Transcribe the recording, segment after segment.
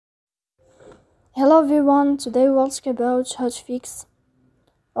Hello everyone, today we'll talk about how to fix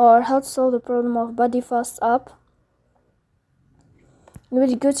or how to solve the problem of BodyFast app. You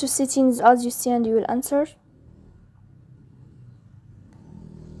will go to settings as you see and you will enter.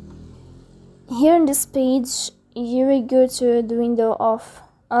 Here in this page, you will go to the window of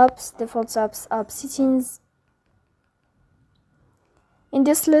apps, default apps, app settings. In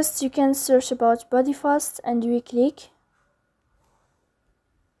this list, you can search about BodyFast and you will click.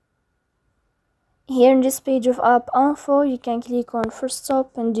 Here in this page of app info, you can click on first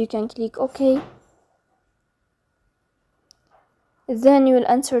stop and you can click OK. Then you will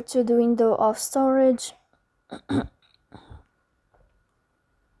enter to the window of storage.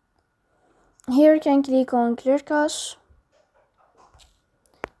 Here you can click on clear cache.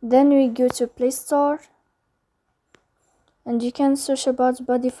 Then we go to Play Store and you can search about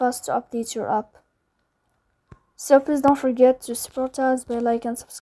BodyFast to update your app. So please don't forget to support us by like and subscribe.